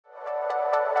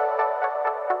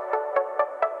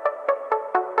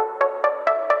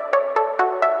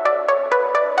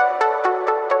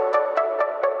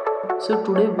So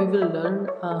today we will learn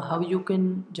how you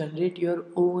can generate your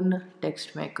own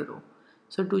text macro.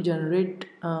 So to generate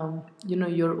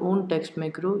your own text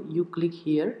macro, you click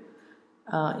here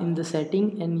in the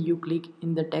setting and you click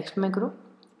in the text macro,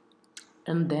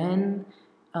 and then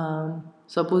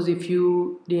suppose if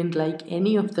you didn't like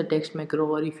any of the text macro,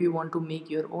 or if you want to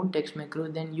make your own text macro,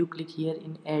 then you click here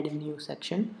in add new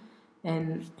section,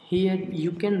 and here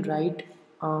you can write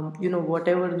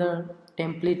whatever the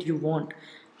template you want.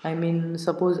 I mean,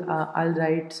 suppose I'll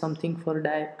write something for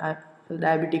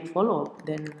diabetic follow-up,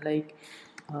 then like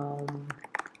um,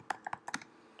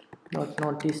 not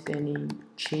noticed any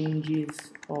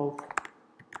changes of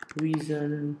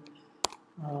vision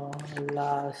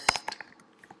last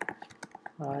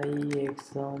eye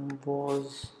exam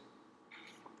was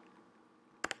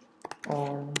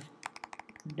on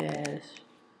dash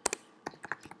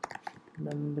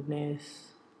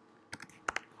numbness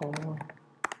or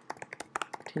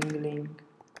tingling.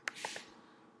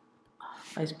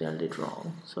 I spelled it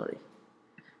wrong, sorry.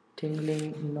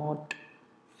 Tingling not,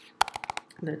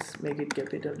 let's make it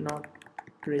capital, not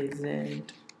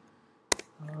present.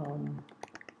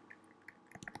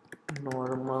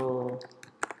 Normal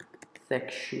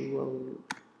sexual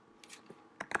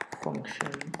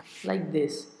function, like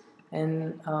this.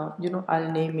 And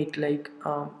I'll name it like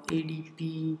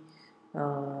ADP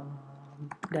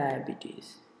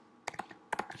diabetes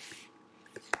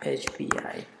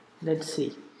HPI. Let's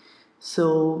see.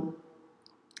 So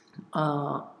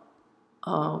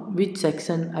which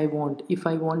section I want. If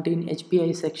I want in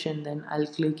HPI section, then I'll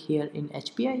click here in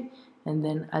HPI, and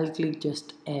then I'll click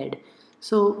just add.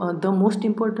 So the most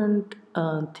important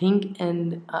thing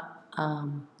and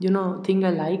thing I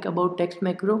like about text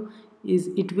macro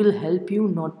is it will help you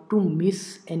not to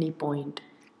miss any point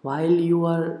while you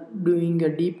are doing a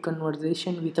deep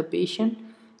conversation with a patient.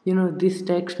 This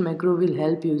text macro will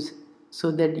help you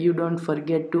so that you don't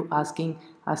forget to ask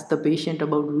the patient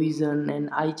about vision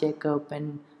and eye checkup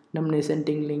and numbness and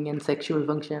tingling and sexual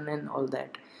function and all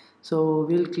that. So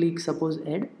we'll click suppose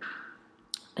add,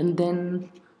 and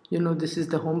then this is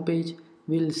the home page.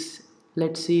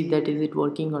 Let's see that is it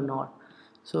working or not.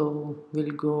 So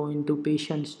we'll go into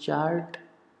patient's chart,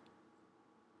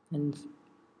 and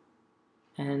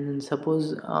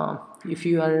suppose if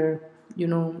you are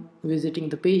visiting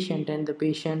the patient, and the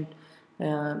patient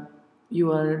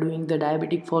you are doing the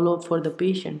diabetic follow-up for the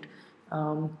patient,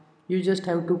 you just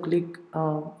have to click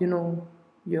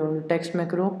your text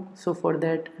macro. So for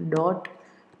that dot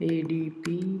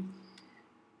adp,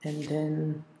 and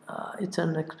then it's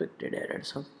unexpected error,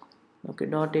 so okay,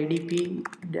 dot adp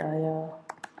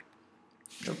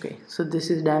okay, so this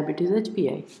is diabetes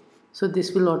HPI. So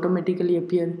this will automatically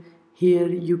appear here.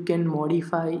 You can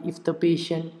modify if the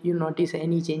patient you notice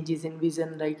any changes in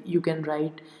vision, like you can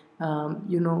write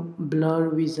blur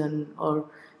vision, or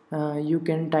you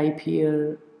can type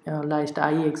here last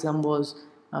eye exam was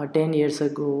 10 years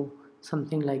ago,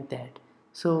 something like that.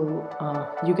 So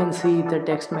you can see the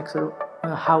text macro,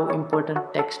 how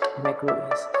important text macro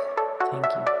is. Thank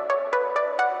you.